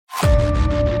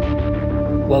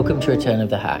Welcome to Return of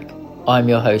the Hack. I'm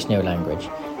your host Neil Langridge,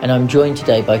 and I'm joined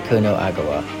today by Kunal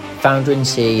Agarwal, founder and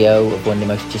CEO of one of the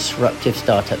most disruptive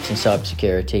startups in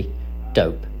cybersecurity,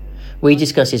 Dope. We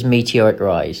discuss his meteoric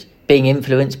rise, being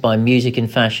influenced by music and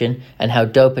fashion, and how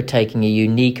Dope are taking a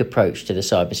unique approach to the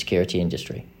cybersecurity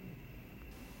industry.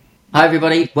 Hi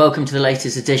everybody, welcome to the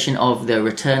latest edition of the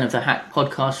Return of the Hack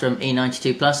podcast from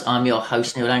E92+. I'm your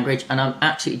host Neil Langridge, and I'm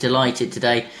absolutely delighted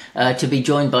today to be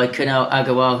joined by Kunal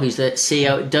Agarwal, who's the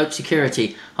CEO at Dope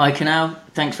Security. Hi Kunal,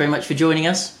 thanks very much for joining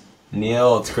us.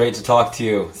 Neil, it's great to talk to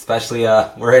you, especially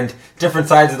we're in different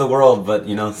sides of the world, but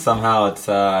somehow it's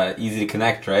easy to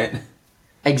connect, right?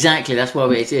 Exactly, that's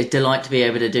why it's a delight to be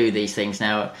able to do these things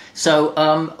now. So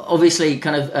obviously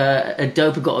Dope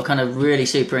have got a kind of really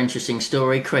super interesting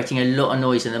story, creating a lot of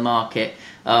noise in the market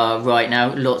right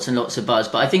now, lots and lots of buzz.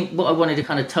 But I think what I wanted to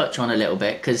kind of touch on a little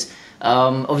bit, because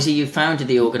obviously you founded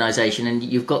the organisation and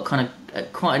you've got kind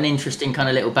of quite an interesting kind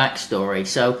of little backstory.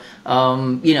 So,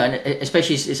 and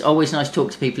especially it's always nice to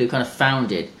talk to people who kind of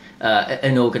founded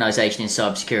an organisation in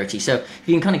cybersecurity. So if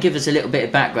you can kind of give us a little bit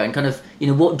of background, kind of,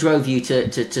 what drove you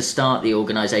to start the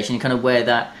organisation, and kind of where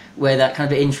that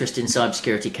kind of interest in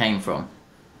cybersecurity came from.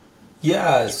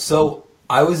 Yeah, so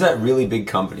I was at really big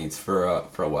companies for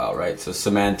a while, right? So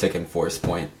Symantec and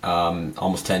ForcePoint,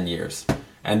 almost 10 years.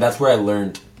 And that's where I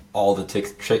learned all the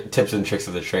tips and tricks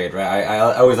of the trade, right? I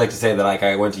always like to say that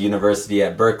I went to university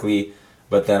at Berkeley,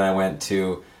 but then I went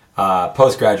to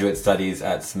postgraduate studies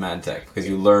at Symantec, because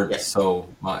you learned so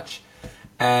much.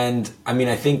 And I mean,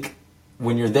 I think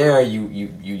when you're there,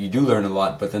 you do learn a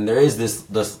lot, but then there is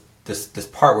this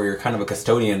part where you're kind of a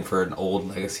custodian for an old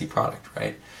legacy product,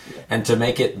 right? Yeah. And to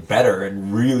make it better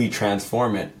and really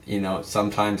transform it,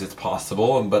 sometimes it's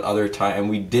possible, but other times, and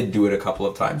we did do it a couple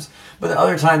of times, but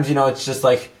other times, it's just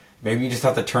like, maybe you just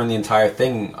have to turn the entire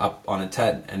thing up on its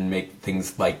head and make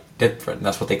things like different.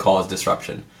 That's what they call as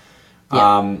disruption.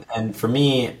 Yeah. And for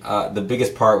me, the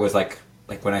biggest part was like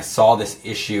when I saw this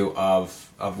issue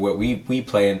of what we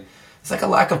play in, it's like a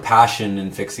lack of passion in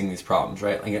fixing these problems,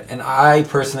 right? And I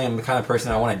personally am the kind of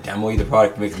person, I want to demo you the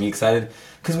product, it makes me excited,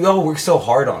 because we all work so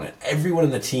hard on it. Everyone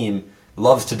in the team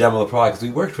loves to demo the product because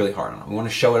we worked really hard on it. We want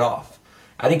to show it off.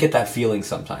 I didn't get that feeling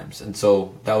sometimes, and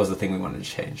so that was the thing we wanted to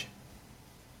change.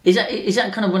 Is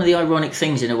that kind of one of the ironic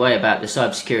things in a way about the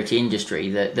cybersecurity industry,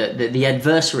 that the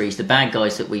adversaries, the bad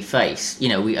guys that we face,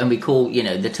 we call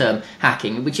the term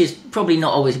hacking, which is probably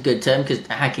not always a good term, because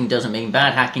hacking doesn't mean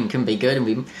bad. Hacking can be good,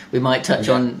 and we might touch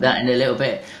on that in a little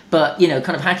bit. But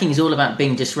kind of hacking is all about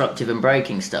being disruptive and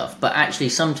breaking stuff. But actually,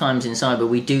 sometimes in cyber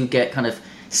we do get kind of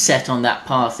set on that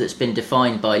path that's been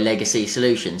defined by legacy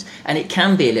solutions, and it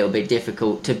can be a little bit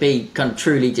difficult to be kind of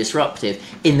truly disruptive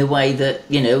in the way that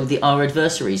our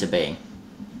adversaries are being.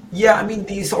 Yeah, I mean,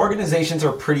 these organizations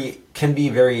can be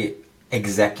very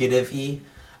executive-y,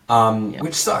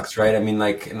 which sucks, right? I mean,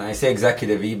 and I say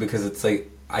executive-y because it's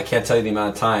like, I can't tell you the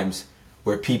amount of times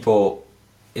where people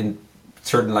in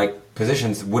certain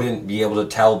positions wouldn't be able to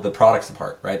tell the products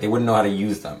apart, right? They wouldn't know how to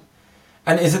use them.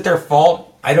 And is it their fault?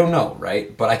 I don't know,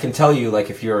 right? But I can tell you,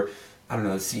 if you're, the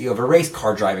CEO of a race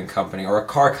car driving company or a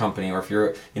car company, or if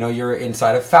you're, you're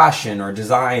inside of fashion or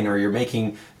design, or you're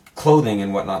making clothing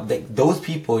and whatnot, those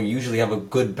people usually have a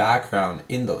good background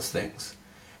in those things.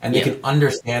 And they can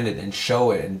understand it and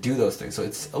show it and do those things. So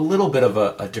it's a little bit of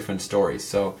a different story.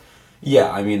 So,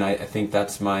 yeah, I mean, I think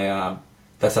that's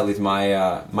that's at least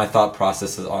my thought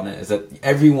processes on it, is that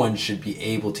everyone should be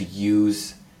able to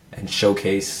use and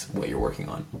showcase what you're working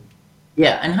on.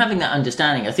 Yeah, and having that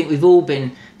understanding, I think we've all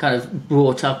been kind of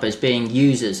brought up as being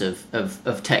users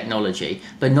of technology,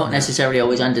 but not necessarily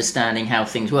always understanding how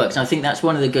things work. And I think that's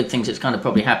one of the good things that's kind of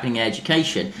probably happening in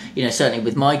education. Certainly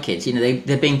with my kids,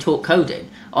 they're being taught coding.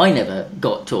 I never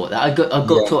got taught that. I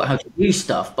got taught how to use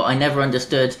stuff, but I never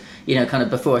understood, kind of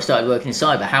before I started working in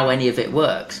cyber, how any of it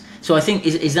works. So I think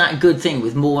is that a good thing,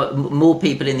 with more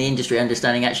people in the industry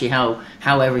understanding actually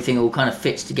how everything all kind of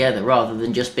fits together, rather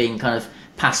than just being kind of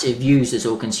passive users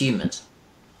or consumers?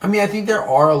 I mean, I think there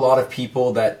are a lot of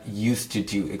people that used to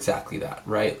do exactly that,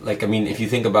 right? If you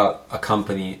think about a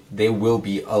company, there will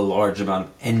be a large amount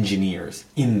of engineers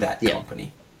in that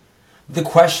company. The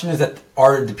question is that,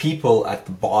 are the people at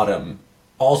the bottom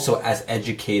also as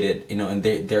educated, and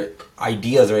their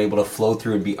ideas are able to flow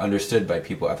through and be understood by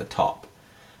people at the top?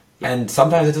 And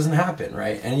sometimes it doesn't happen,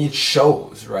 right? And it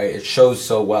shows, right? It shows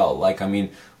so well.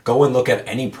 Go and look at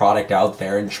any product out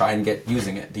there and try and get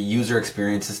using it. The user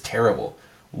experience is terrible.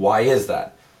 Why is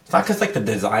that? It's not because the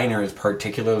designer is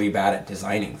particularly bad at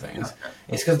designing things.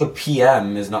 It's because the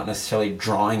PM is not necessarily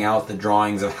drawing out the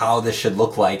drawings of how this should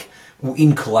look like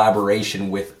in collaboration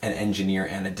with an engineer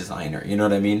and a designer. You know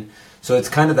what I mean? So it's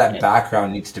kind of that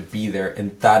background needs to be there,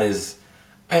 and that is,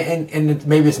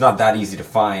 maybe it's not that easy to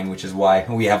find, which is why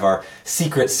we have our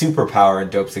secret superpower in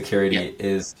Dope Security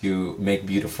is to make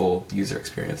beautiful user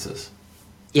experiences.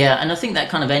 Yeah, and I think that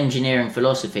kind of engineering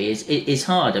philosophy is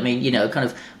hard. I mean, kind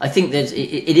of, I think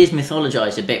it is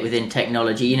mythologized a bit within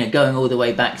technology. Going all the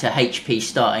way back to HP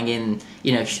starting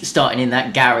in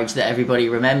that garage that everybody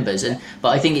remembers. But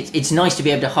I think it's nice to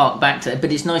be able to hark back to that.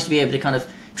 But it's nice to be able to kind of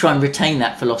try and retain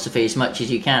that philosophy as much as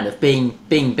you can of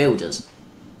being builders.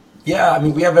 Yeah, I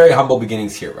mean, we have very humble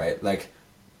beginnings here, right? Like,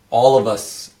 all of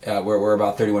us, we're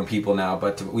about 31 people now,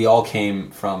 but we all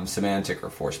came from Symantec or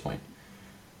ForcePoint.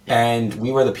 And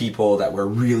we were the people that were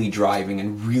really driving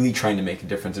and really trying to make a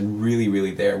difference and really,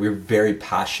 really there. We were very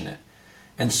passionate.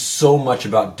 And so much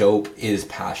about Dope is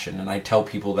passion. And I tell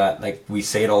people that, like, we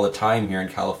say it all the time here in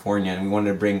California, and we wanted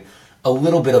to bring a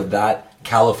little bit of that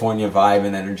California vibe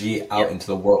and energy out into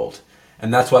the world.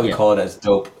 And that's why we call it as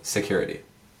Dope Security.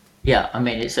 Yeah, I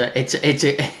mean it's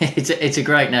a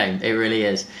great name. It really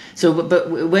is. So, but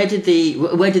where did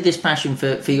this passion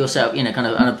for yourself, kind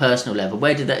of on a personal level,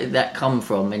 where did that come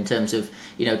from in terms of,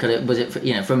 kind of, was it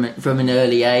from an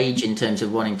early age in terms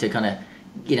of wanting to kind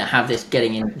of, have this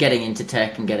getting into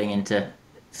tech and getting into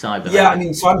cyber? Yeah, I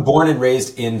mean, so I'm born and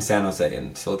raised in San Jose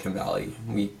in Silicon Valley.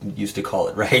 We used to call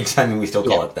it, right? I mean, we still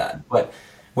call it that. But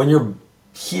when you're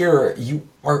here, you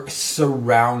are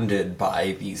surrounded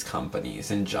by these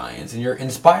companies and giants, and you're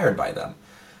inspired by them.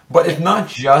 But it's not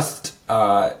just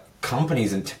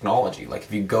companies and technology. Like,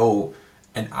 if you go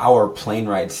an hour plane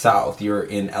ride south, you're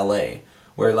in LA,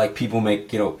 where like people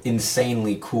make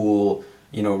insanely cool,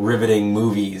 riveting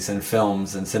movies and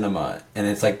films and cinema, and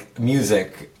it's like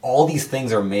music. All these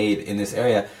things are made in this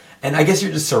area. And I guess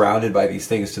you're just surrounded by these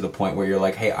things to the point where you're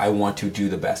like, hey, I want to do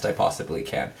the best I possibly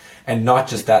can. And not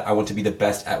just that, I want to be the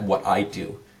best at what I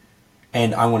do.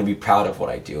 And I want to be proud of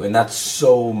what I do. And that's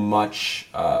so much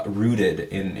rooted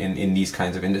in these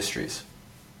kinds of industries.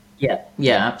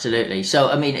 Yeah, absolutely. So,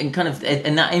 I mean,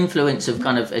 and that influence of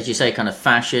kind of, as you say, kind of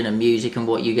fashion and music and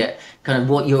what you get, kind of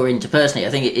what you're into personally,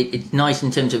 I think it's nice in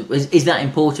terms of, is that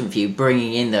important for you,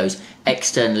 bringing in those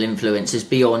external influences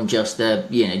beyond just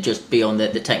just beyond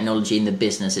the technology and the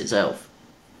business itself?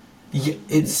 Yeah,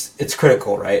 it's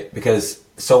critical, right? Because,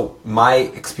 so my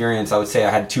experience, I would say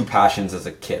I had two passions as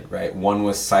a kid, right? One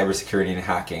was cybersecurity and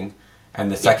hacking,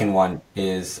 and the second one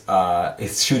is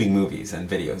shooting movies and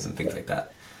videos and things like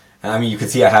that. And I mean, you can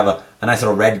see I have a nice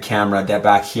little red camera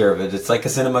back here, but it's like a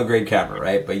cinema grade camera,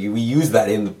 right? But we use that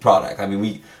in the product. I mean,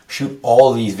 we shoot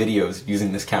all these videos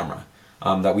using this camera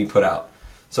that we put out.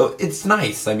 So it's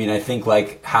nice. I mean, I think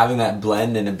like having that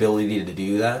blend and ability to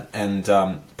do that, and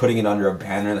putting it under a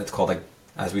banner that's called, like,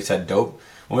 as we said, Dope.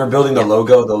 When we were building the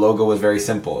logo was very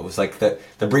simple. It was like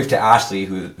the brief to Ashley,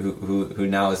 who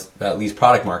now is leads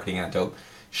product marketing at Dope.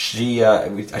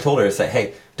 I told her to say,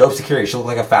 hey, Dope Security should look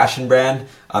like a fashion brand,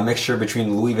 a mixture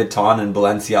between Louis Vuitton and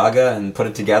Balenciaga, and put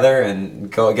it together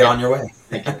and get on your way.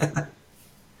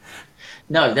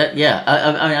 No, I mean,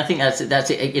 I think that's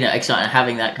exciting,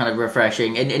 having that kind of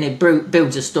refreshing, and it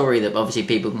builds a story that obviously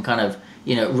people can kind of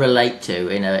relate to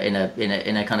in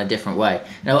a kind of different way.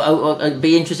 Now, it'd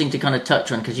be interesting to kind of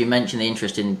touch on, because you mentioned the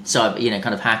interest in cyber,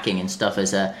 kind of hacking and stuff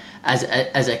as a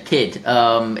kid.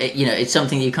 It's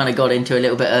something you kind of got into a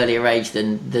little bit earlier age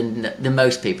than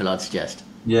most people, I'd suggest.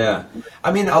 Yeah,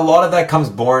 I mean, a lot of that comes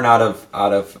born out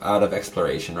of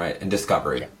exploration, right, and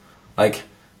discovery. Like,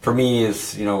 for me,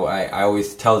 is I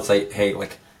always tell, it's like, hey,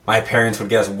 like, my parents would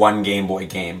get us one Game Boy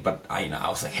game, but I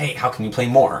was like, hey, how can you play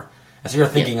more? And so you're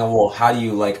thinking of, well, how do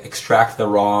you like extract the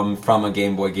ROM from a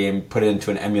Game Boy game, put it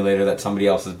into an emulator that somebody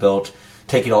else has built,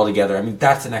 take it all together? I mean,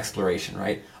 that's an exploration,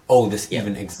 right? Oh, this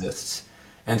even exists.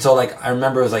 And so, like, I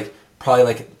remember it was like probably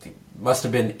like must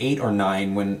have been 8 or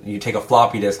 9 when you take a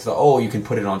floppy disk. So, oh, you can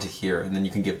put it onto here, and then you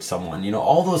can give it to someone.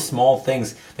 All those small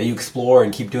things that you explore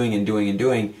and keep doing and doing and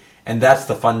doing, and that's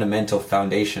the fundamental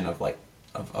foundation of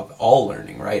all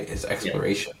learning, right? Is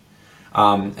exploration.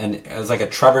 And it was like a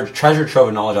treasure trove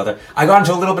of knowledge out there. I got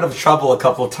into a little bit of trouble a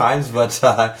couple of times,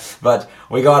 but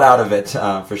we got out of it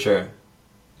for sure.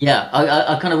 Yeah,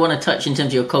 I kind of want to touch in terms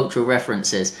of your cultural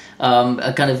references.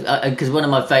 Because one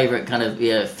of my favourite kind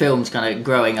of films, kind of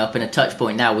growing up, and a touch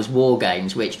point now was War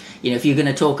Games. Which if you're going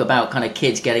to talk about kind of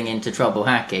kids getting into trouble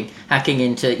hacking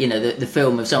into the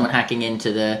film of someone hacking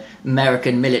into the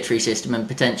American military system and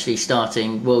potentially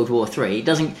starting World War III, it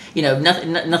doesn't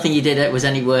nothing you did was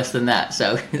any worse than that.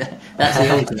 So that's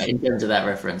the ultimate in terms of that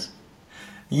reference.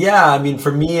 Yeah, I mean,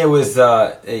 for me, it was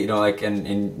like,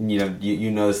 and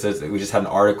you noticed this. We just had an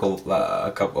article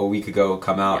a week ago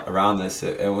come Yeah. out around this.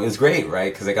 It was great,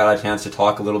 right? Because I got a chance to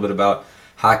talk a little bit about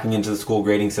hacking into the school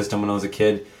grading system when I was a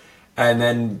kid, and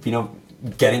then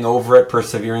getting over it,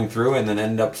 persevering through, and then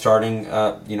ended up starting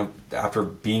after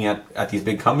being at these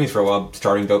big companies for a while,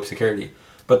 starting Dope Security.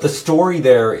 But the story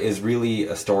there is really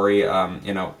a story,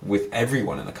 with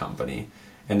everyone in the company.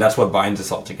 And that's what binds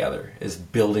us all together, is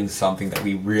building something that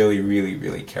we really, really,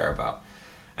 really care about.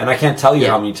 And I can't tell you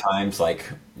how Yeah. many times,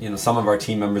 some of our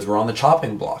team members were on the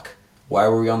chopping block. Why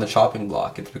were we on the chopping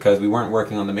block? It's because we weren't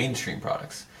working on the mainstream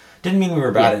products. Didn't mean we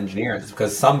were bad Yeah. engineers. It's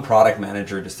because some product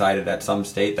manager decided at some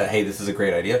state that, hey, this is a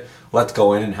great idea. Let's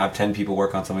go in and have 10 people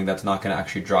work on something that's not going to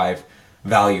actually drive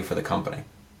value for the company.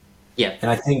 Yeah. And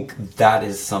I think that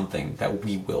is something that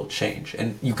we will change.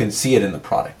 And you can see it in the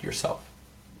product yourself.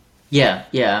 Yeah,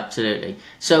 yeah, absolutely.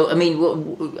 So, I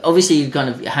mean, obviously you kind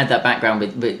of had that background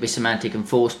with Semantic and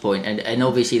ForcePoint, and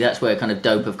obviously that's where kind of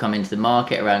Dope have come into the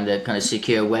market around the kind of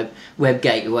secure web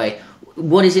gateway.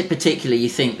 What is it particularly you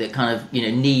think that kind of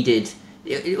needed,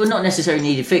 well, not necessarily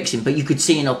needed fixing, but you could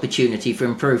see an opportunity for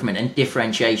improvement and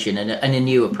differentiation and a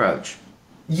new approach?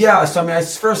 Yeah, so I mean, I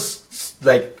first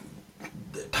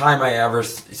time I ever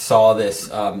saw this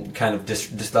kind of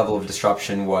this level of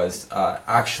disruption was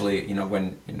actually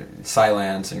when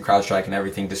Cylance and CrowdStrike and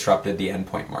everything disrupted the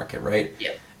endpoint market, right?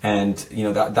 Yeah. And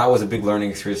that was a big learning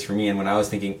experience for me. And when I was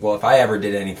thinking, well, if I ever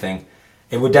did anything,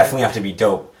 it would definitely have to be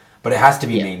Dope, but it has to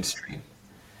be Yeah. mainstream.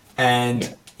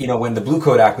 And Yeah. when the Blue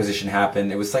Code acquisition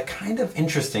happened, it was like kind of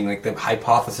interesting. Like the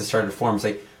hypothesis started to form. It's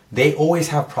like they always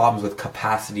have problems with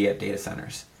capacity at data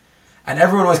centers. And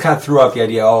everyone always kind of threw out the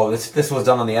idea, oh, this was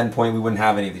done on the endpoint, we wouldn't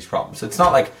have any of these problems. So it's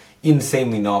not like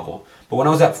insanely novel. But when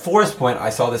I was at ForcePoint, I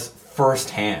saw this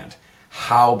firsthand,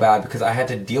 how bad, because I had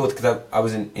to deal with, because I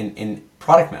was in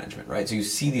product management, right? So you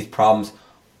see these problems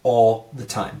all the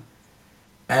time.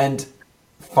 And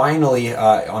finally,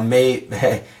 on May,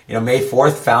 May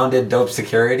 4th, founded Dope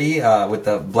Security with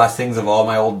the blessings of all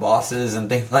my old bosses and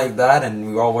things like that.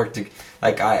 And we all worked to,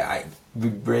 we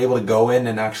were able to go in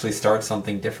and actually start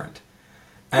something different.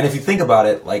 And if you think about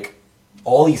it,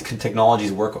 all these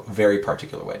technologies work a very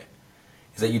particular way.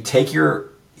 Is that you take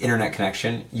your internet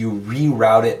connection, you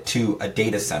reroute it to a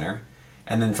data center,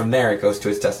 and then from there it goes to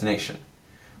its destination.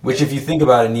 Which, if you think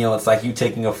about it, Neil, it's like you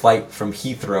taking a flight from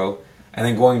Heathrow and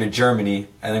then going to Germany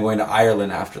and then going to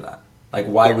Ireland after that. Like,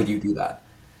 why would you do that?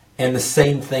 And the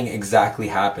same thing exactly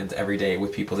happens every day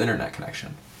with people's internet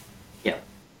connection. Yeah.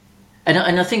 And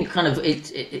I think kind of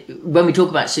when we talk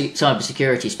about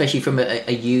cybersecurity, especially from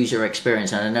a user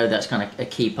experience, and I know that's kind of a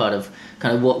key part of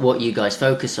kind of what you guys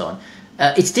focus on.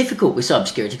 It's difficult with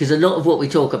cybersecurity because a lot of what we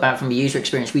talk about from a user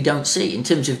experience we don't see. In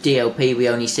terms of DLP, we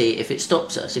only see it if it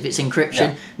stops us. If it's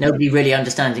encryption, nobody really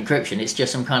understands encryption. It's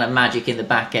just some kind of magic in the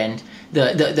back end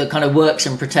that kind of works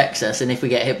and protects us. And if we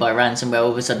get hit by ransomware, all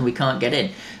of a sudden we can't get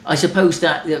in. I suppose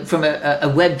that from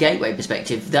a web gateway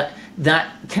perspective,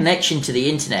 that connection to the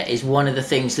internet is one of the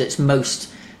things that's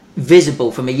most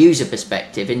visible from a user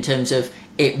perspective in terms of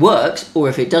it works, or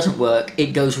if it doesn't work, it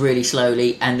goes really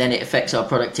slowly and then it affects our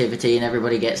productivity and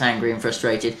everybody gets angry and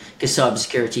frustrated because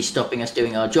cybersecurity is stopping us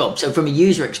doing our job. So from a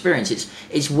user experience,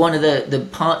 it's one of the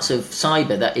parts of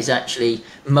cyber that is actually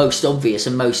most obvious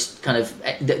and most kind of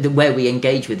where we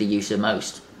engage with the user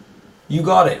most. You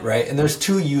got it, right? And there's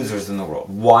two users in the world.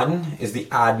 One is the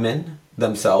admin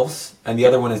themselves, and the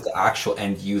other one is the actual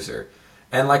end user.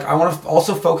 And I want to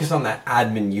also focus on that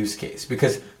admin use case,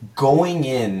 because going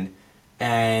in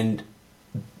and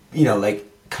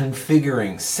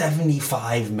configuring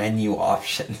 75 menu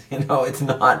options, it's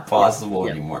not possible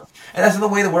anymore. And that's the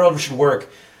way the world should work.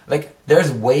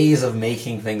 There's ways of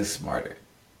making things smarter.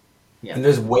 Yeah. And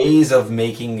there's ways of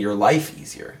making your life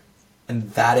easier. And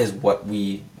that is what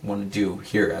we want to do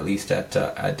here, at least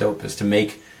at Dope, is to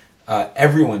make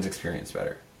everyone's experience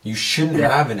better. You shouldn't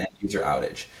have an end user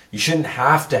outage. You shouldn't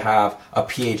have to have a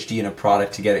PhD in a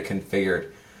product to get it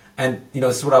configured. And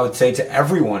this is what I would say to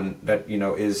everyone that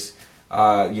is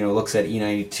looks at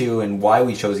E92 and why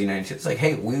we chose E92. It's like,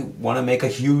 hey, we want to make a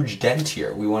huge dent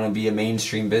here. We want to be a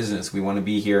mainstream business. We want to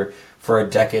be here for a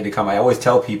decade to come. I always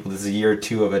tell people this is year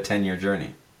 2 of a 10-year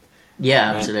journey.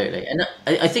 Yeah, Right? absolutely. And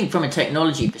I think from a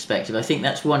technology perspective, I think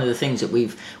that's one of the things that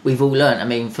we've all learned. I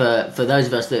mean, for those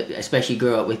of us that especially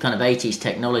grew up with kind of 80s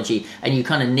technology, and you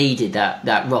kind of needed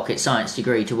that rocket science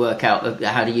degree to work out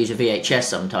how to use a VHS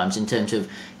sometimes in terms of,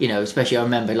 especially I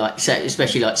remember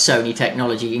especially like Sony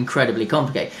technology, incredibly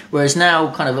complicated. Whereas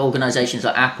now kind of organizations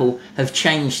like Apple have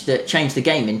changed the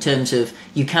game in terms of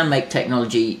you can make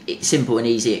technology simple and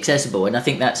easy accessible. And I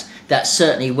think that's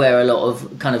certainly where a lot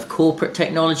of kind of corporate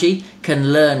technology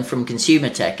can learn from consumer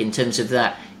tech in terms of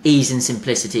that ease and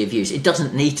simplicity of use. It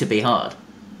doesn't need to be hard.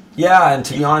 Yeah, and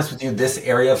to be honest with you, this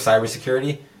area of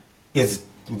cybersecurity is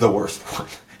the worst one.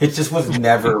 It just was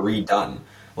never redone.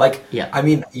 Like, Yeah. I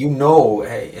mean,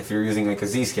 hey, if you're using like a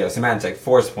Zscaler, Symantec,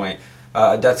 ForcePoint,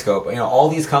 Detscope, all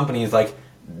these companies, like,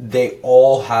 they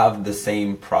all have the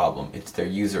same problem. It's their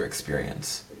user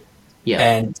experience. Yeah.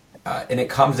 And it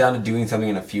comes down to doing something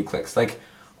in a few clicks. Like,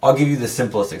 I'll give you the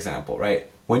simplest example, right?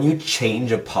 When you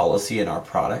change a policy in our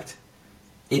product,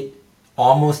 it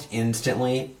almost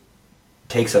instantly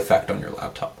takes effect on your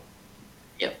laptop.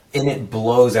 Yep. And it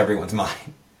blows everyone's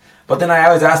mind. But then I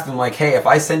always ask them, like, hey, if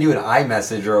I send you an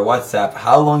iMessage or a WhatsApp,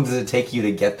 how long does it take you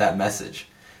to get that message?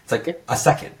 It's like a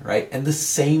second, right? And the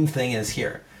same thing is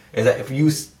here, is that if you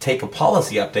take a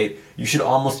policy update, you should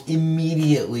almost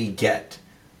immediately get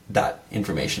that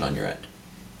information on your end.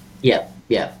 Yeah.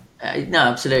 Yeah. No,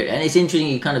 absolutely, and it's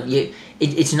interesting.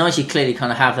 It's nice you clearly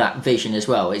kind of have that vision as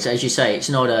well. It's, as you say, it's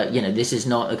not this is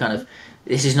not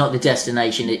this is not the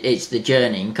destination. It's the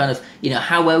journey. And kind of,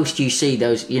 how else do you see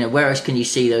those? Where else can you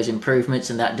see those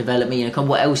improvements and that development? Kind of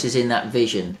what else is in that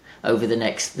vision over the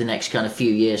next kind of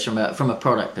few years from a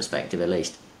product perspective, at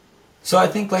least. So I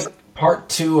think like part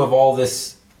two of all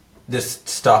this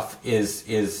stuff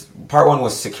is part one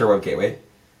was secure web gateway,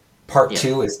 part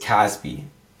two is CASB,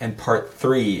 and part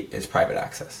three is private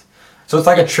access. So it's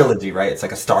like a trilogy, right? It's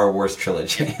like a Star Wars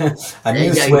trilogy. A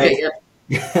new switch,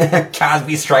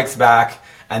 CASB Strikes Back,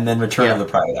 and then Return of the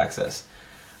Private Access.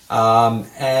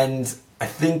 And I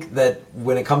think that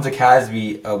when it comes to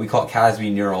CASB, we call it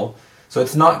CASB Neural. So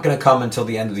it's not going to come until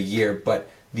the end of the year, but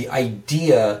the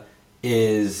idea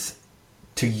is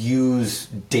to use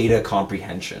data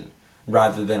comprehension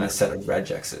rather than a set of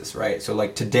regexes, right? So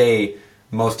like today,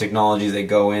 most technologies, they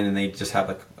go in and they just have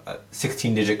like a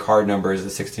 16-digit card number is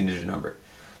a 16-digit number.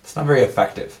 It's not very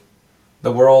effective.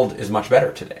 The world is much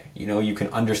better today. You can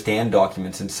understand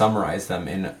documents and summarize them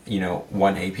in,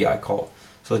 one API call.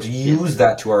 So let's use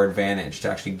that to our advantage to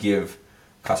actually give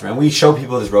customer. And we show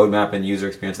people this roadmap and user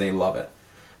experience, and they love it.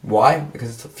 Why? Because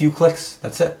it's a few clicks.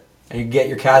 That's it. And you get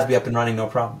your CASB up and running, no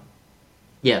problem.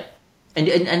 Yeah. And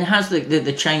has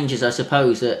the changes, I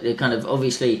suppose, that they're kind of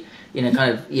obviously,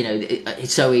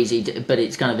 it's so easy, but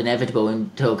it's kind of inevitable in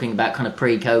talking about kind of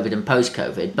pre-COVID and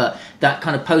post-COVID. But that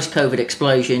kind of post-COVID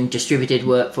explosion, distributed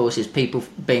workforces, people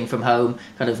being from home,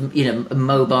 kind of,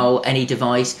 mobile, any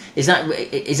device, is that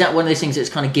one of those things that's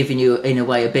kind of giving you, in a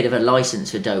way, a bit of a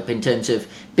license for Dope in terms of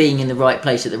being in the right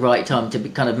place at the right time to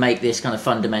kind of make this kind of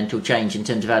fundamental change in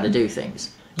terms of how to do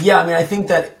things? Yeah, I mean, I think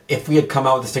that if we had come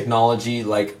out with this technology,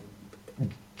 like,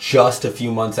 just a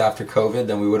few months after COVID,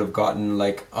 then we would have gotten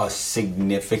like a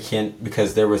significant,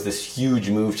 because there was this huge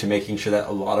move to making sure that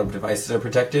a lot of devices are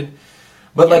protected.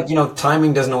 But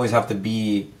timing doesn't always have to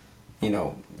be,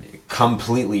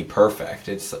 completely perfect.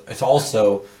 It's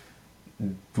also,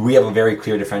 we have a very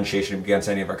clear differentiation against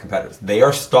any of our competitors. They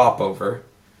are stopover,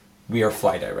 we are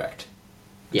fly direct.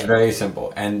 It's very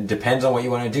simple and depends on what you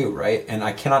want to do, right? And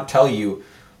I cannot tell you,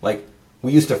 like,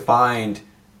 we used to find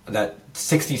that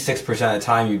 66% of the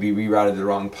time you'd be rerouted to the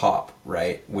wrong POP,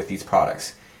 right, with these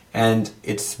products. And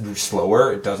it's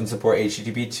slower, it doesn't support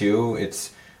HTTP2,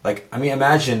 it's like, I mean,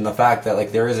 imagine the fact that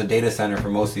like there is a data center for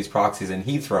most of these proxies in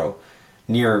Heathrow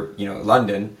near,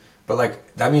 London, but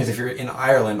like that means if you're in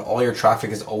Ireland, all your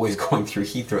traffic is always going through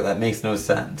Heathrow. That makes no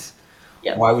sense.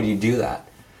 Why would you do that?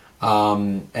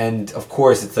 And of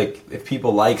course, it's like if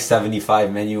people like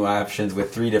 75 menu options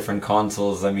with 3 different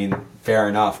consoles, I mean, fair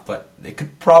enough, but it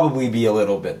could probably be a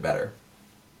little bit better.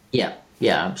 Yeah,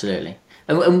 absolutely.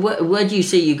 And where do you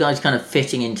see you guys kind of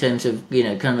fitting in terms of,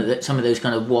 kind of some of those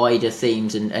kind of wider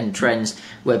themes and trends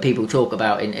where people talk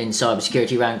about in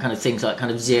cybersecurity around kind of things like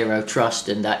kind of zero trust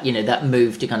and that, that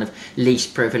move to kind of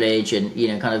least privilege and,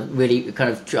 kind of really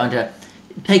kind of trying to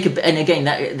and again,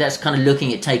 that's kind of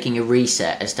looking at taking a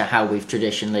reset as to how we've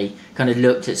traditionally kind of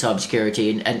looked at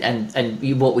cybersecurity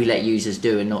and what we let users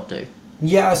do and not do.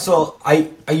 Yeah, so I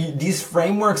these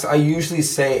frameworks I usually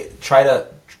say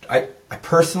I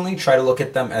personally try to look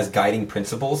at them as guiding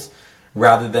principles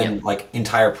rather than like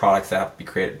entire products that have to be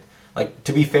created. Like,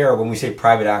 to be fair, when we say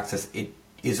private access, it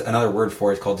is another word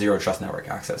for it. It's called zero trust network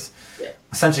access. Yeah.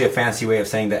 Essentially a fancy way of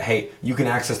saying that, hey, you can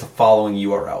access the following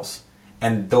URLs.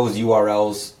 And those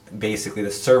URLs, basically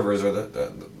the servers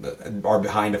are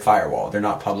behind a firewall. They're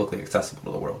not publicly accessible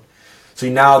to the world. So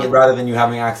now, rather than you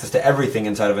having access to everything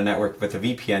inside of a network with a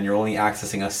VPN, you're only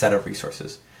accessing a set of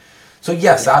resources. So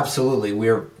yes, absolutely,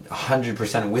 we're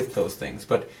 100% with those things.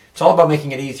 But it's all about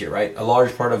making it easier, right? A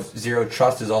large part of zero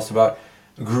trust is also about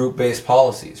group-based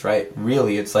policies, right?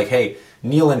 Really, it's like, hey,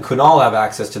 Neil and Kunal have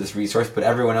access to this resource, but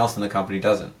everyone else in the company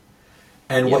doesn't.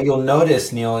 And what you'll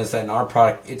notice, Neil, is that in our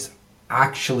product, it's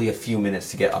actually a few minutes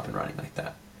to get up and running like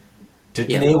that.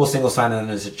 To enable single sign-on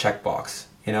is a checkbox,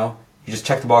 you know? You just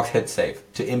check the box, hit save.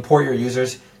 To import your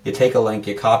users, you take a link,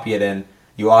 you copy it in,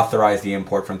 you authorize the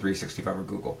import from 365 or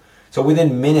Google. So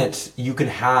within minutes, you can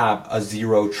have a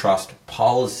zero trust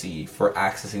policy for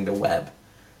accessing the web.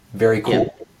 Very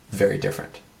cool. Very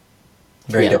different.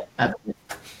 Very different.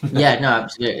 Yeah, no,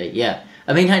 absolutely. Yeah.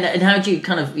 I mean, and how do you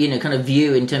kind of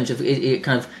view in terms of it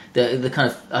kind of the kind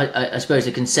of I suppose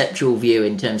a conceptual view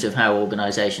in terms of how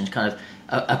organisations kind of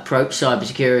approach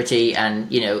cybersecurity,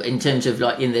 and in terms of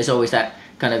there's always that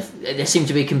kind of, there seems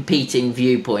to be a competing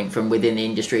viewpoint from within the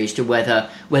industry as to whether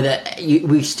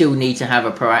we still need to have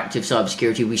a proactive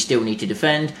cybersecurity, we still need to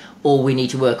defend, or we need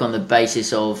to work on the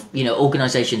basis of,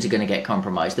 organizations are going to get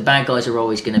compromised. The bad guys are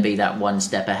always going to be that one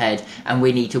step ahead, and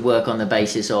we need to work on the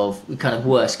basis of kind of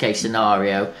worst case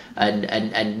scenario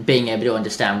and being able to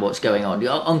understand what's going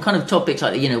on kind of topics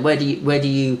like where do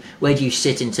you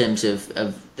sit in terms of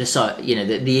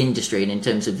the industry, and in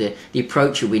terms of the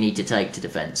approach that we need to take to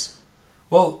defense.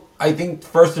 Well, I think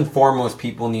first and foremost,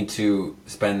 people need to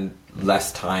spend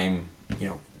less time,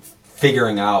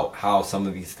 figuring out how some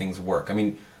of these things work. I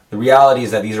mean, the reality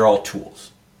is that these are all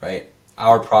tools, right?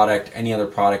 Our product, any other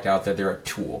product out there, they're a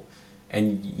tool.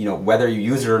 And, whether you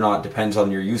use it or not depends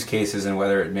on your use cases and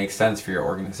whether it makes sense for your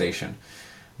organization.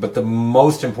 But the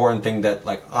most important thing that,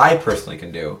 I personally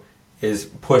can do is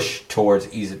push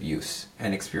towards ease of use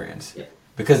and experience. Yeah.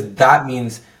 Because that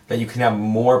means that you can have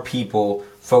more people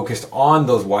focused on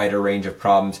those wider range of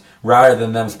problems rather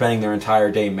than them spending their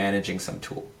entire day managing some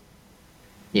tool.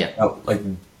 Yeah.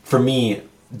 For me,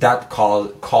 that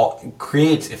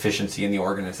creates efficiency in the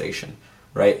organization,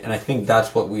 right? And I think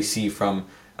that's what we see from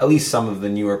at least some of the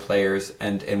newer players,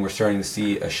 and we're starting to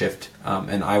see a shift.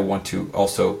 And I want to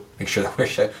also make sure that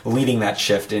we're leading that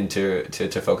shift into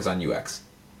to focus on UX.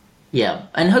 Yeah,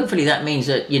 and hopefully that means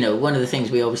that, one of the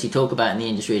things we obviously talk about in the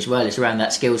industry as well is around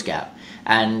that skills gap.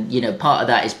 And, part of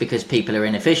that is because people are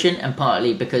inefficient, and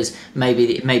partly because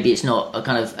maybe it's not a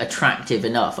kind of attractive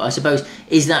enough. I suppose,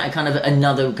 is that a kind of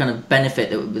another kind of benefit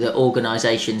that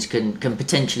organisations can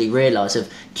potentially realise of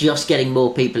just getting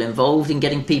more people involved, and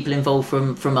getting people involved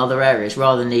from other areas,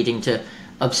 rather than needing to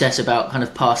obsess about kind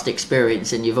of past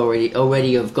experience, and you've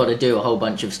already have got to do a whole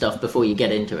bunch of stuff before you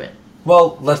get into it.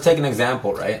 Well, let's take an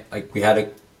example, right? We had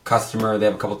a customer, they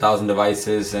have a couple thousand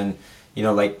devices, and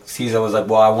CISO was like,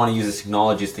 well, I want to use this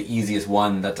technology, it's the easiest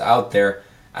one that's out there.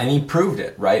 And he proved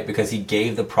it, right? Because he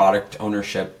gave the product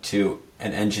ownership to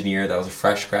an engineer that was a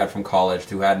fresh grad from college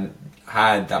who hadn't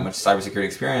had that much cybersecurity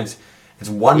experience. It's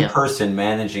one person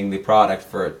managing the product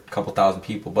for a couple thousand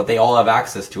people, but they all have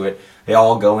access to it. They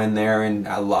all go in there and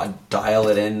dial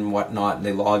it in and whatnot, and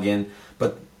they log in.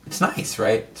 But it's nice,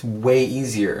 right? It's way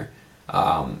easier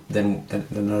than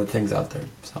other things out there.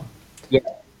 So yeah,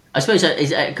 I suppose that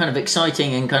is kind of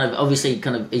exciting, and kind of obviously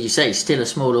kind of, as you say, still a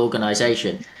small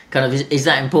organisation. Kind of is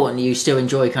that important? You still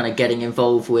enjoy kind of getting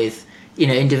involved with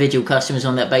individual customers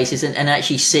on that basis, and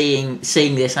actually seeing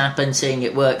this happen, seeing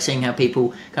it work, seeing how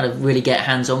people kind of really get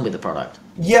hands on with the product.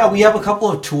 Yeah, we have a couple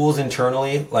of tools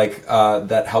internally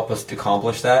that help us to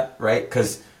accomplish that, right?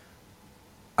 Because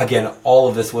again, all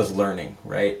of this was learning,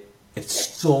 right? It's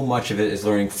so much of it is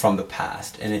learning from the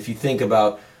past. And if you think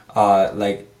about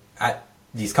at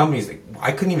these companies,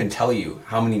 I couldn't even tell you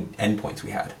how many endpoints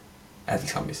we had at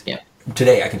these companies. Yeah.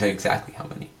 Today I can tell you exactly how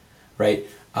many, right?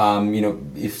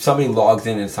 If somebody logs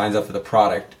in and signs up for the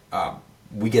product,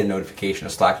 we get a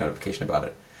Slack notification about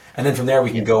it. And then from there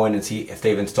we can go in and see if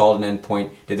they've installed an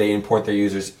endpoint, did they import their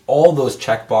users, all those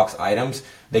checkbox items,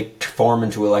 they form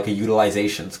into a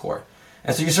utilization score.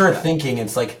 And so you start thinking,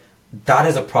 it's that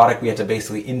is a product we had to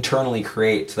basically internally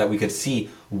create so that we could see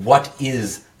what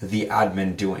is the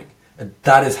admin doing.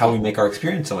 That is how we make our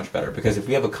experience so much better, because if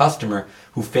we have a customer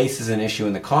who faces an issue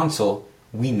in the console,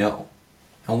 we know.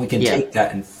 And we can take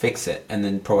that and fix it, and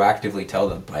then proactively tell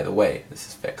them, by the way, this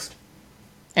is fixed.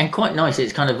 And quite nice.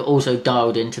 It's kind of also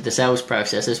dialed into the sales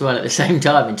process as well at the same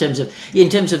time in terms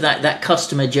of that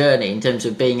customer journey, in terms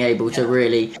of being able to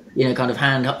really kind of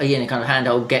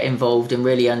handhold, get involved, and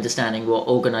really understanding what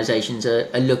organisations are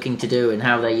looking to do and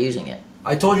how they're using it.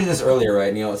 I told you this earlier,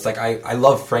 right? It's like I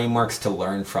love frameworks to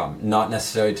learn from, not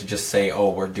necessarily to just say,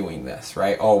 oh, we're doing this,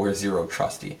 right? Oh, we're zero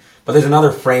trusty. But there's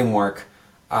another framework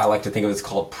I like to think of. It's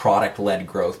called product led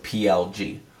growth,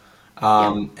 PLG.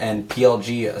 Yeah, And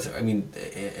PLG, I mean,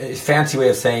 a fancy way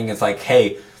of saying it's like,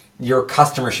 hey, your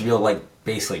customer should be able to like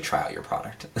basically try out your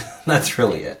product. That's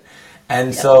really it.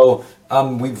 And yeah, so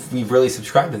we've really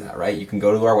subscribed to that, right? You can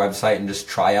go to our website and just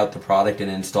try out the product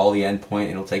and install the endpoint.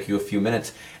 It'll take you a few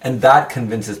minutes, and that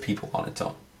convinces people on its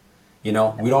own. We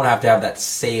don't have to have that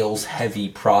sales heavy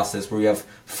process where we have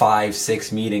 5,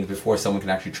 6 meetings before someone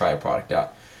can actually try a product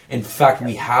out. In fact,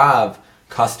 we have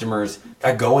customers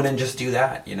that go in and just do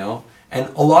that. And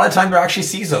a lot of times they're actually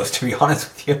CISOs, to be honest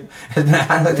with you.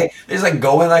 They just like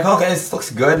go in like, okay, this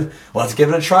looks good. Let's give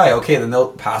it a try. Okay, then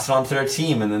they'll pass it on to their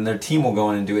team, and then their team will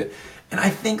go in and do it. And I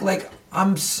think like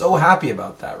I'm so happy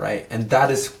about that, right? And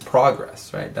that is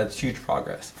progress, right? That's huge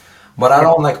progress. But I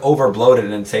don't like overbloat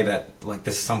it and say that like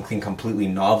this is something completely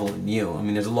novel and new. I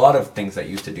mean, there's a lot of things that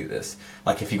used to do this.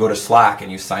 Like if you go to Slack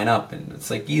and you sign up, and it's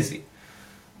like easy.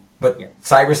 But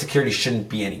cybersecurity shouldn't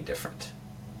be any different.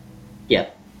 yeah,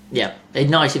 yeah. It's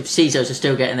nice if CISOs are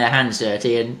still getting their hands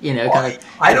dirty and kind of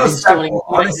I know installing. several.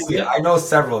 Honestly, I know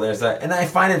several. And I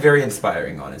find it very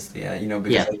inspiring, honestly.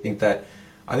 Because Yeah,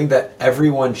 I think that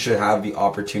everyone should have the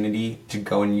opportunity to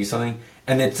go and use something,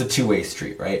 and it's a two-way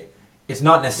street, right? It's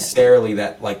not necessarily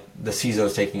that like the CISO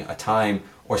is taking a time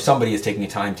or somebody is taking a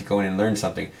time to go in and learn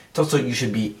something. It's also you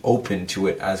should be open to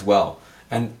it as well.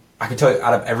 And I can tell you,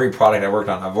 out of every product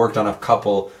I've worked on a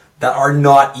couple that are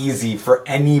not easy for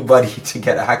anybody to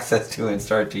get access to and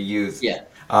start to use. yeah.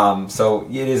 So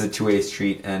it is a two-way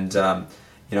street, and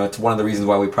it's one of the reasons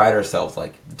why we pride ourselves.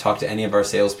 Like, talk to any of our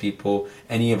salespeople,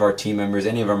 any of our team members,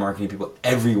 any of our marketing people.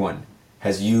 Everyone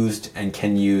has used and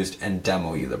can use and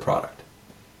demo you the product.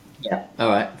 Yeah. All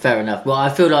right. Fair enough. Well, I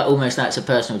feel like almost that's a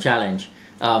personal challenge.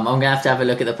 I'm gonna have to have a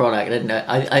look at the product, and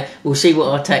I will see what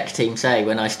our tech team say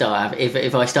when I start.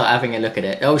 If I start having a look at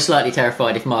it, I was slightly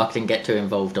terrified if marketing get too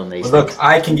involved on these. Well, things. look,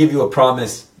 I can give you a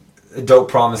promise, a dope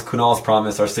promise. Kunal's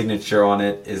promise, our signature on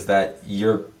it is that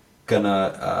you're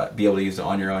gonna be able to use it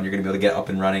on your own. You're gonna be able to get up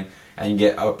and running, and you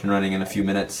get up and running in a few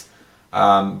minutes.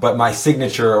 But my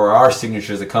signature, or our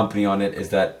signature as a company on it, is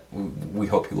that we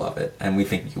hope you love it, and we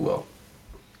think you will.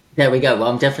 There we go. Well,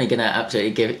 I'm definitely going to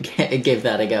absolutely give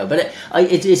that a go. But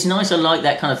it's nice. I like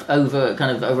that kind of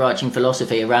overarching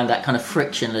philosophy around that kind of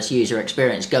frictionless user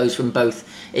experience. Goes from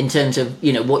both in terms of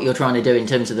what you're trying to do in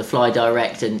terms of the fly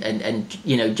direct and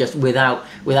just without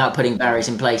putting barriers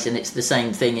in place, and it's the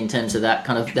same thing in terms of that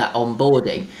kind of that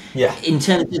onboarding. Yeah. In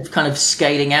terms of kind of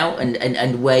scaling out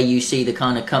and where you see the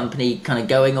kind of company kind of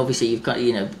going. Obviously, you've got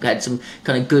had some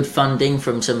kind of good funding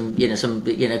from some kind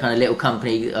of little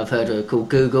company I've heard of called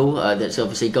Google. That's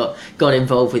obviously got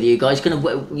involved with you guys. Kind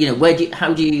of,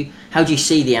 how do you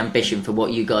see the ambition for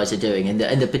what you guys are doing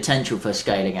and the potential for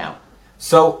scaling out?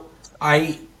 So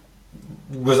I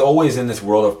was always in this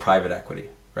world of private equity,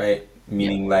 right?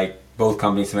 Meaning like both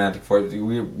companies, Semantic Force,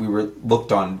 we were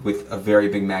looked on with a very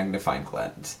big magnifying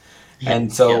lens. Yeah.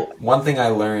 And so one thing I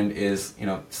learned is,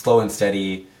 slow and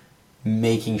steady,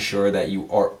 making sure that you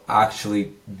are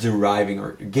actually deriving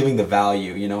or giving the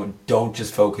value. Don't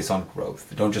just focus on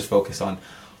growth. Don't just focus on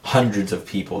hundreds of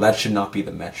people. That should not be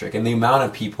the metric. And the amount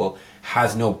of people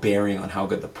has no bearing on how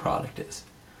good the product is.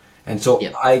 And so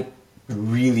I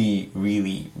really,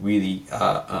 really, really,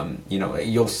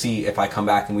 you'll see if I come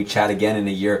back and we chat again in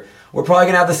a year, we're probably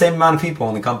going to have the same amount of people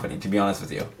in the company, to be honest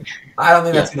with you. I don't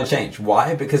think that's going to change.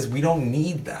 Why? Because we don't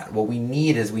need that. What we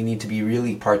need is we need to be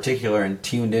really particular and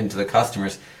tuned into the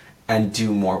customers and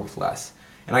do more with less.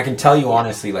 And I can tell you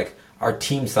honestly, like our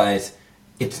team size,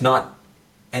 it's not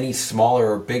any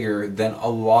smaller or bigger than a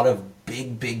lot of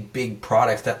big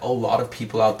products that a lot of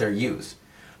people out there use.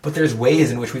 But there's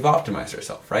ways in which we've optimized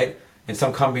ourselves, right? In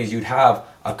some companies, you'd have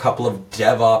a couple of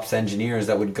DevOps engineers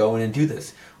that would go in and do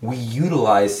this. We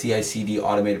utilize CI/CD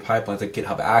automated pipelines like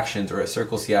GitHub Actions or a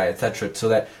Circle CI, etc., so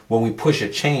that when we push a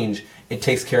change, it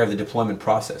takes care of the deployment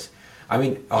process. I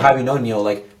mean, I'll have you know, Neil,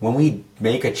 like when we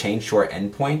make a change to our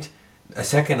endpoint, a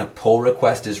second a pull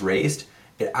request is raised,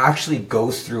 it actually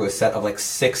goes through a set of like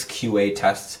 6 QA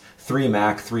tests, 3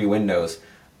 Mac, 3 Windows,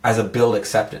 as a build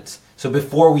acceptance. So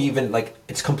before we even, like,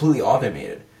 it's completely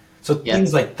automated. So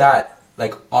things like that,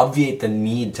 like, obviate the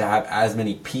need to have as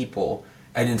many people,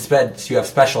 and instead you have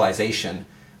specialization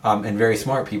and very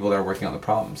smart people that are working on the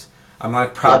problems. I'm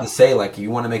like proud to say, like, you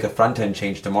want to make a front end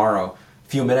change tomorrow,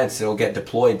 few minutes it'll get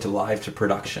deployed to live to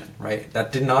production, right?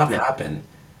 That did not happen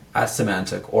at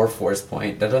Symantec or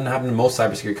ForcePoint. That doesn't happen in most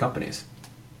cybersecurity companies.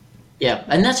 Yeah,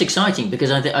 and that's exciting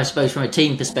because I suppose from a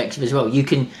team perspective as well, you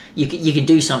can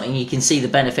do something, you can see the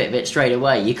benefit of it straight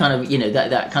away. You kind of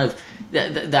that kind of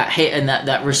that hit and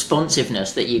that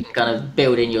responsiveness that you can kind of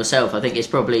build in yourself. I think is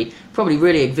probably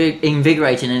really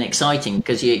invigorating and exciting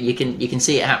because you can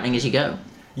see it happening as you go.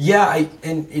 Yeah,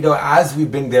 and as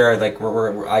we've been there, like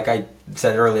we're like I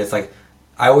said earlier, it's like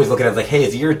I always look at it as like, hey,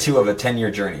 it's year 2 of a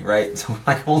 10-year journey, right? So we're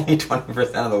like only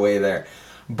 20% of the way there.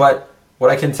 But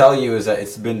what I can tell you is that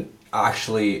it's been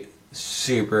actually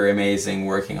super amazing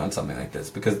working on something like this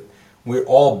because we're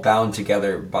all bound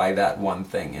together by that one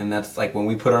thing, and that's like when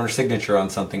we put our signature on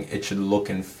something, it should look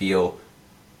and feel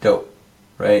dope,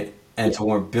 right? And so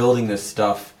when we're building this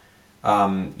stuff,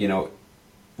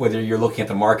 whether you're looking at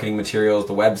the marketing materials,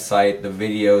 the website, the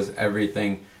videos,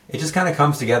 everything, it just kind of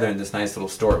comes together in this nice little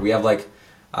story. We have like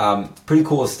pretty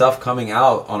cool stuff coming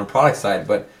out on a product side,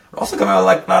 but we're also coming out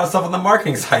like a lot of stuff on the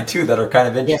marketing side too that are kind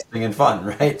of interesting and fun,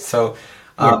 right? So,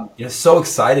 so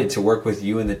excited to work with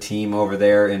you and the team over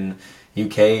there in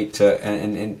UK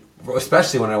and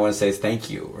especially when I want to say is thank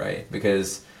you, right?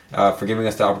 Because for giving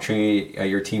us the opportunity,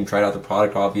 your team tried out the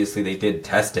product. Obviously, they did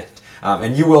test it,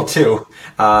 and you will too.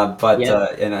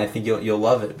 And I think you'll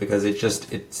love it because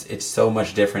it's so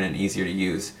much different and easier to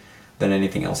use than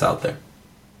anything else out there.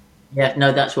 Yeah,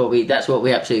 no, that's what we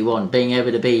absolutely want. Being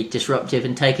able to be disruptive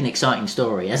and take an exciting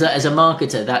story. As a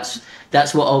marketer, that's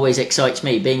what always excites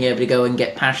me. Being able to go and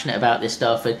get passionate about this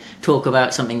stuff and talk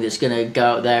about something that's going to go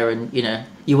out there and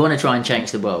you want to try and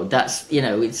change the world. That's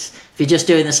it's if you're just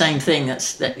doing the same thing,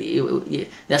 that's not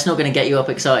going to get you up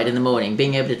excited in the morning.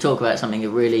 Being able to talk about something that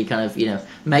really kind of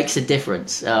makes a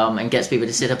difference and gets people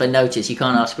to sit up and notice. You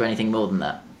can't ask for anything more than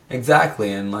that.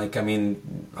 Exactly, and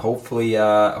hopefully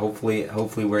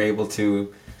we're able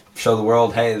to show the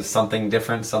world, hey, there's something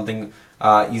different, something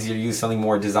easier to use, something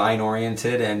more design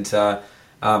oriented, and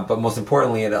but most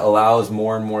importantly, it allows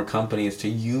more and more companies to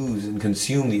use and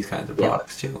consume these kinds of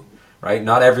products too, right?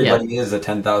 Not everybody is a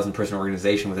 10,000 person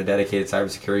organization with a dedicated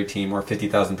cybersecurity team or a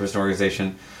 50,000 person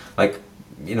organization. Like,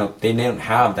 they don't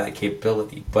have that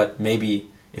capability, but maybe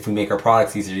if we make our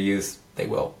products easier to use, they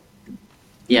will.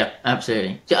 Yeah,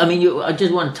 absolutely. So, I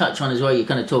just want to touch on as well. You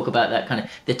kind of talk about that kind of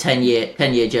the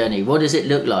 10-year journey. What does it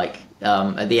look like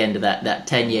at the end of that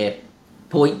 10-year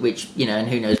point? Which and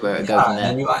who knows where it goes from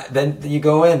there. And then you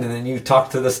go in and then you talk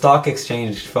to the stock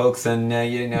exchange folks, and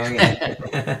it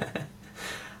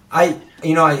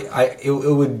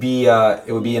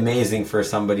would be amazing for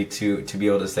somebody to be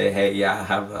able to say, hey, yeah, I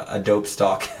have a dope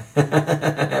stock.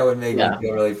 That would make me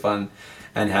feel really fun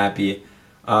and happy.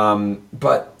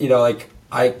 But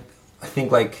I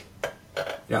think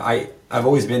I've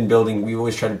always been building. We've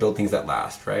always tried to build things that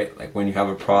last, right? Like when you have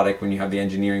a product, when you have the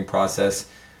engineering process,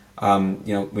 when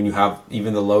you have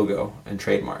even the logo and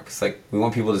trademarks. Like we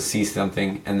want people to see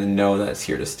something and then know that it's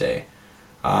here to stay.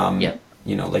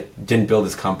 Didn't build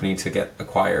this company to get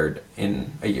acquired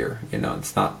in a year.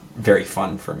 It's not very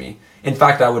fun for me. In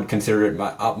fact, I would consider it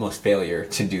my utmost failure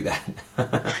to do that.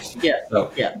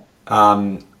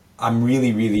 I'm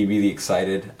really, really, really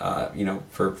excited,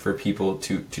 for people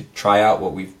to try out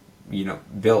what we've,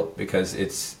 built because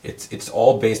it's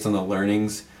all based on the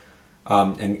learnings,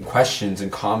 and questions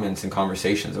and comments and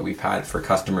conversations that we've had for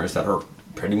customers that are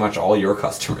pretty much all your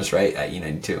customers, right, at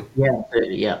E92. Yeah.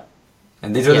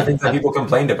 And these are the things that people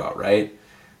complained about, right?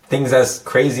 Things as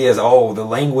crazy as, the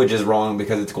language is wrong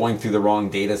because it's going through the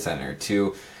wrong data center,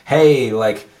 to, hey,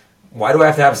 why do I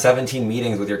have to have 17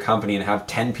 meetings with your company and have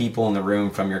 10 people in the room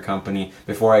from your company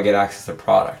before I get access to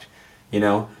product?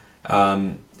 And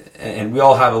we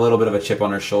all have a little bit of a chip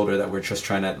on our shoulder that we're just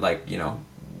trying to,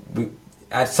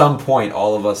 at some point,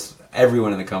 all of us,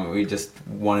 everyone in the company, we just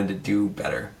wanted to do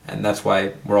better. And that's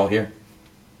why we're all here.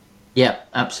 Yeah,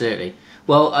 absolutely.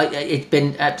 Well, it's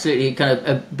been absolutely kind of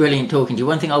a brilliant talking to you.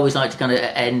 One thing I always like to kind of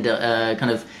end,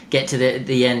 get to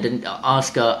the end and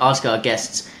ask our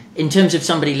guests, in terms of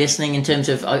somebody listening, in terms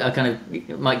of, I kind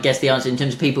of might guess the answer, in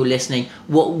terms of people listening,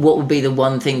 what would be the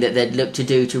one thing that they'd look to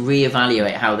do to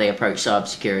reevaluate how they approach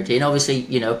cybersecurity? And obviously,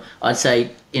 I'd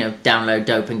say, download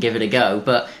Dope and give it a go.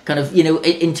 But kind of,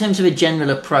 in terms of a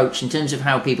general approach, in terms of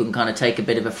how people can kind of take a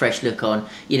bit of a fresh look on,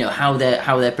 how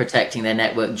they're protecting their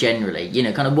network generally,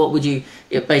 kind of what would you,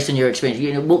 based on your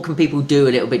experience, what can people do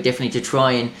a little bit differently to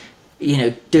try and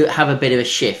have a bit of a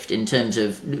shift in terms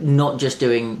of not just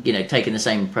doing, taking the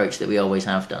same approach that we always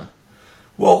have done?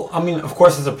 Well, of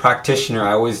course, as a practitioner,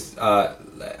 I always, I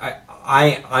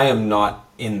I am not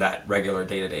in that regular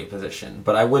day-to-day position,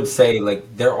 but I would say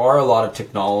like there are a lot of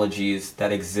technologies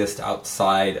that exist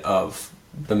outside of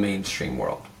the mainstream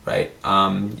world, right?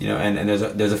 And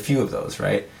there's a few of those,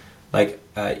 right? Like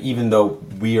even though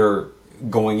we are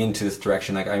going into this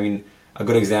direction, like I mean, a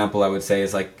good example I would say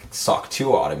is like SOC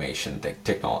 2 automation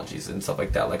technologies and stuff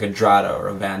like that, like a Drata or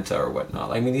a Vanta or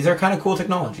whatnot. I mean, these are kind of cool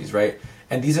technologies, right?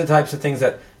 And these are the types of things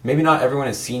that maybe not everyone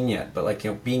has seen yet, but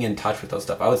like, being in touch with those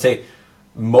stuff. I would say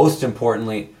most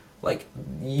importantly, like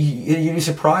you'd be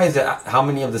surprised at how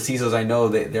many of the CISOs I know,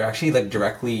 they're actually like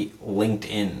directly linked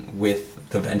in with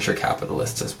the venture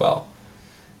capitalists as well.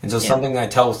 And so something I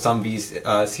tell some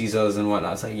CISOs and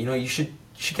whatnot, it's like, you should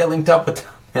get linked up with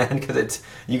them, man, because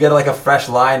you get like a fresh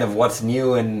line of what's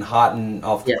new and hot and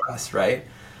off the press, right?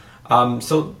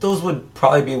 So those would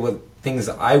probably be what things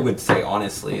I would say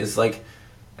honestly is like,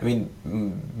 I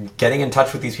mean, getting in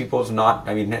touch with these people is not.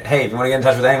 I mean, hey, if you want to get in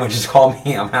touch with anyone, just call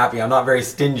me. I'm happy. I'm not very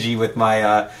stingy with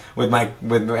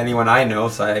with anyone I know,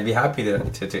 so I'd be happy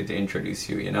to introduce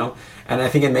you. And I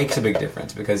think it makes a big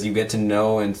difference because you get to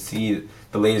know and see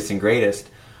the latest and greatest.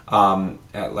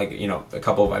 Like a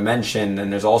couple of I mentioned,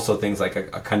 and there's also things like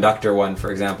a conductor one,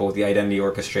 for example, with the identity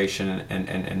orchestration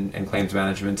and claims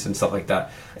management and stuff like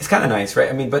that. It's kind of nice, right?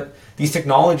 I mean, but these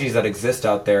technologies that exist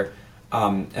out there.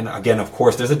 And again, of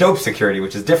course, there's a dope security,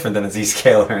 which is different than a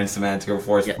Zscaler and Symantec or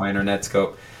ForcePoint or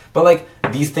Netscope. But like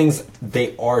these things,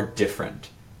 they are different.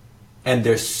 And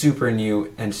they're super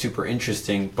new and super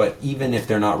interesting. But even if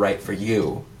they're not right for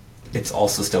you, it's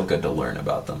also still good to learn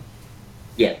about them.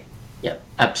 Yeah,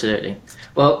 absolutely.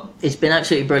 Well, it's been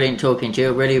absolutely brilliant talking to you.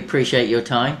 I really appreciate your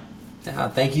time. Yeah,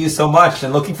 thank you so much.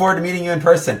 And looking forward to meeting you in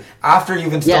person after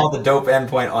you've installed the dope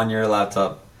endpoint on your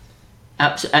laptop.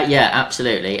 Yeah,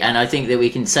 absolutely, and I think that we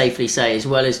can safely say, as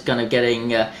well as kind of getting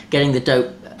the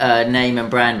dope name and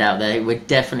brand out there, we're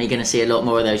definitely going to see a lot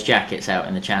more of those jackets out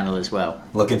in the channel as well.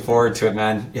 Looking forward to it,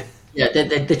 man. Yeah,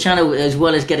 the channel, as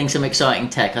well as getting some exciting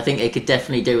tech, I think it could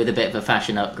definitely do with a bit of a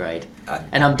fashion upgrade.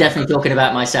 And I'm definitely talking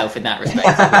about myself in that respect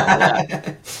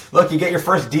as well. Look, you get your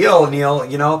first deal,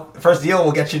 Neil. First deal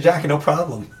will get you a jacket, no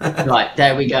problem. Right,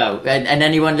 there we go. And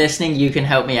anyone listening, you can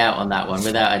help me out on that one,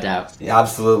 without a doubt. Yeah,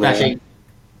 absolutely. Actually,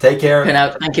 take care.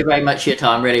 Kunal, thank you very much for your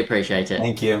time. Really appreciate it.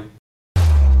 Thank you.